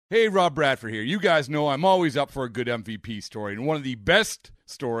Hey, Rob Bradford here. You guys know I'm always up for a good MVP story, and one of the best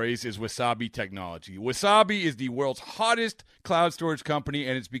stories is Wasabi Technology. Wasabi is the world's hottest cloud storage company,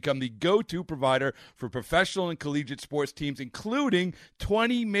 and it's become the go-to provider for professional and collegiate sports teams, including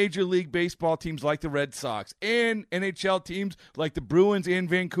 20 Major League Baseball teams like the Red Sox and NHL teams like the Bruins and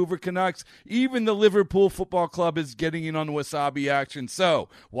Vancouver Canucks. Even the Liverpool Football Club is getting in on the Wasabi action. So,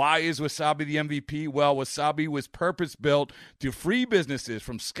 why is Wasabi the MVP? Well, Wasabi was purpose-built to free businesses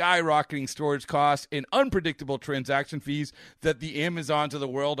from skyrocketing storage costs and unpredictable transaction fees that the Amazons of the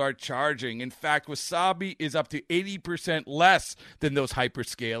world are charging. In fact, Wasabi is up to 80% less than those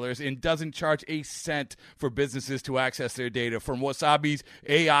hyperscalers and doesn't charge a cent for businesses to access their data. From Wasabi's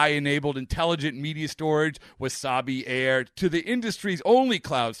AI-enabled intelligent media storage, Wasabi Air, to the industry's only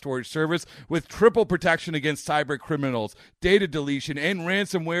cloud storage service with triple protection against cyber criminals, data deletion, and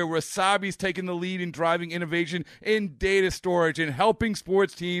ransomware, Wasabi's taken the lead in driving innovation in data storage and helping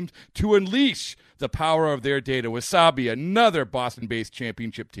sports teams to unleash the power of their data. Wasabi, another Boston-based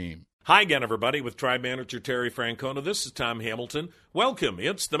championship team. Hi again, everybody, with Tribe Manager Terry Francona. This is Tom Hamilton. Welcome.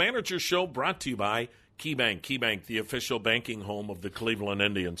 It's the Manager Show brought to you by KeyBank. KeyBank, the official banking home of the Cleveland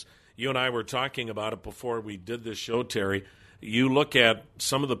Indians. You and I were talking about it before we did this show, Terry. You look at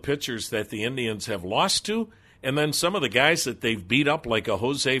some of the pitchers that the Indians have lost to, and then some of the guys that they've beat up, like a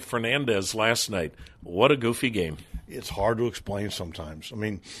Jose Fernandez last night. What a goofy game. It's hard to explain sometimes. I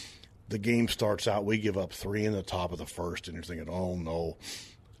mean, the game starts out, we give up 3 in the top of the first, and you're thinking, oh, no.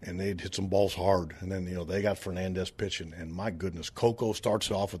 And they'd hit some balls hard. And then, they got Fernandez pitching. And my goodness, Coco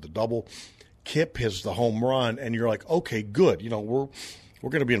starts it off with the double. Kip hits the home run. And you're like, okay, good. We're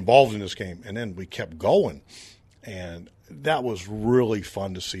going to be involved in this game. And then we kept going. And that was really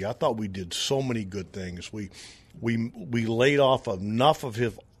fun to see. I thought we did so many good things. We laid off enough of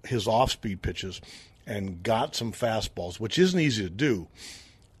his off-speed pitches and got some fastballs, which isn't easy to do.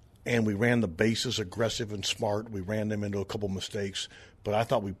 And we ran the bases aggressive and smart. We ran them into a couple mistakes. But I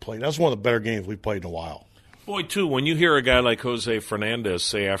thought that's one of the better games we've played in a while. Boy, too, when you hear a guy like Jose Fernandez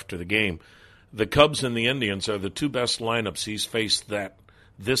say after the game, the Cubs and the Indians are the two best lineups he's faced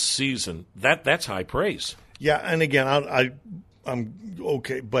this season, that's high praise. Yeah, and again, I'm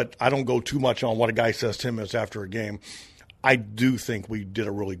okay, but I don't go too much on what a guy says to him is after a game. I do think we did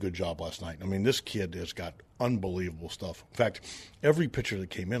a really good job last night. I mean, this kid has got unbelievable stuff. In fact, every pitcher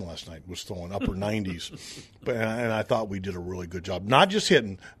that came in last night was throwing upper 90s, and I thought we did a really good job. Not just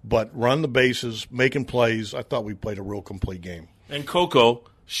hitting, but run the bases, making plays. I thought we played a real complete game. And Coco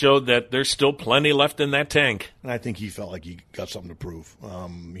showed that there's still plenty left in that tank. And I think he felt like he got something to prove.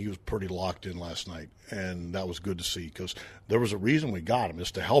 He was pretty locked in last night, and that was good to see because there was a reason we got him,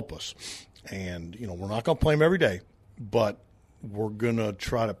 is to help us. And, we're not going to play him every day, but we're going to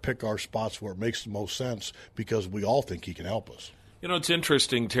try to pick our spots where it makes the most sense because we all think he can help us. It's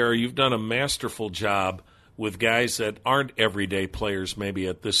interesting, Terry. You've done a masterful job with guys that aren't everyday players maybe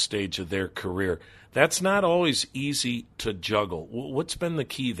at this stage of their career. That's not always easy to juggle. What's been the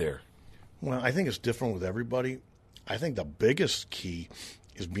key there? Well, I think it's different with everybody. I think the biggest key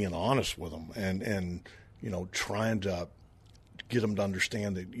is being honest with them and trying to get them to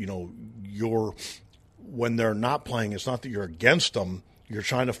understand that, when they're not playing, it's not that you're against them. You're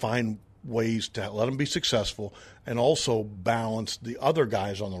trying to find ways to let them be successful and also balance the other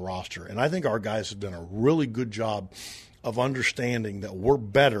guys on the roster. And I think our guys have done a really good job of understanding that we're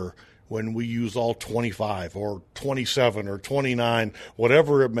better when we use all 25 or 27 or 29,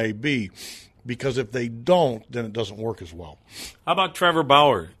 whatever it may be, because if they don't, then it doesn't work as well. How about Trevor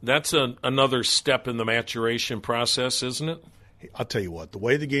Bauer? That's another step in the maturation process, isn't it? I'll tell you what, the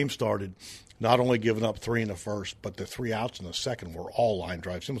way the game started, not only giving up 3 in the first, but the 3 outs in the second were all line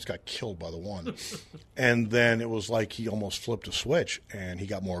drives. He almost got killed by the one. And then it was like he almost flipped a switch, and he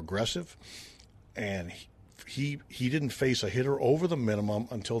got more aggressive. And he didn't face a hitter over the minimum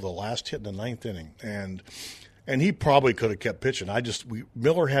until the last hit in the 9th inning. And he probably could have kept pitching.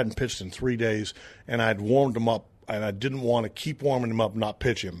 Miller hadn't pitched in 3 days, and I'd warmed him up, and I didn't want to keep warming him up, not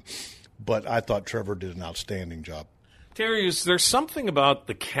pitch him. But I thought Trevor did an outstanding job. Terry, is there something about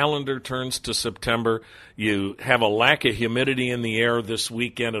the calendar turns to September? You have a lack of humidity in the air this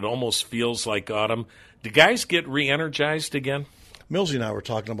weekend. It almost feels like autumn. Do guys get re-energized again? Millsy and I were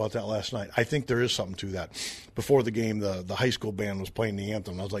talking about that last night. I think there is something to that. Before the game, the high school band was playing the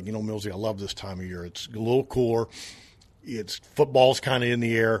anthem. I was like, Millsy, I love this time of year. It's a little cooler. Football's kind of in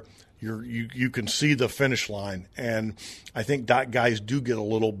the air. You can see the finish line. And I think guys do get a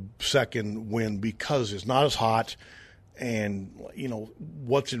little second wind because it's not as hot. And,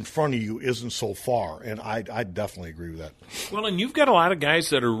 what's in front of you isn't so far. And I definitely agree with that. Well, and you've got a lot of guys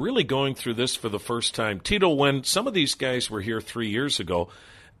that are really going through this for the first time. Tito, when some of these guys were here 3 years ago,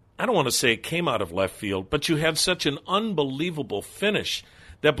 I don't want to say it came out of left field, but you had such an unbelievable finish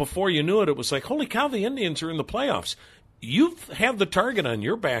that before you knew it, it was like, holy cow, the Indians are in the playoffs. You've had the target on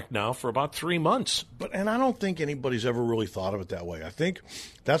your back now for about 3 months. And I don't think anybody's ever really thought of it that way. I think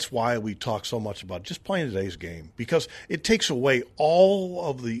that's why we talk so much about just playing today's game, because it takes away all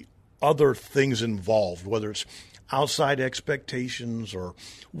of the other things involved, whether it's outside expectations or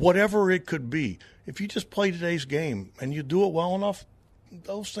whatever it could be. If you just play today's game and you do it well enough,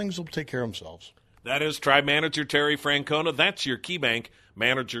 those things will take care of themselves. That is Tribe Manager Terry Francona. That's your KeyBank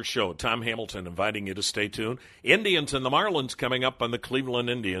Manager Show. Tom Hamilton inviting you to stay tuned. Indians and the Marlins coming up on the Cleveland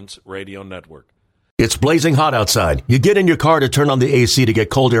Indians Radio Network. It's blazing hot outside. You get in your car to turn on the AC to get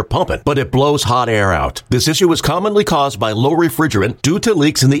cold air pumping, but it blows hot air out. This issue is commonly caused by low refrigerant due to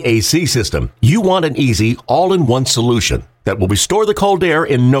leaks in the AC system. You want an easy, all-in-one solution that will restore the cold air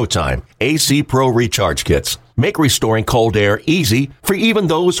in no time. AC Pro Recharge Kits make restoring cold air easy for even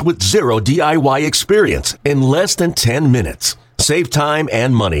those with zero DIY experience in less than 10 minutes. Save time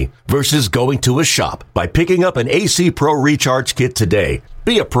and money versus going to a shop by picking up an AC Pro Recharge Kit today.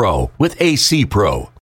 Be a pro with AC Pro.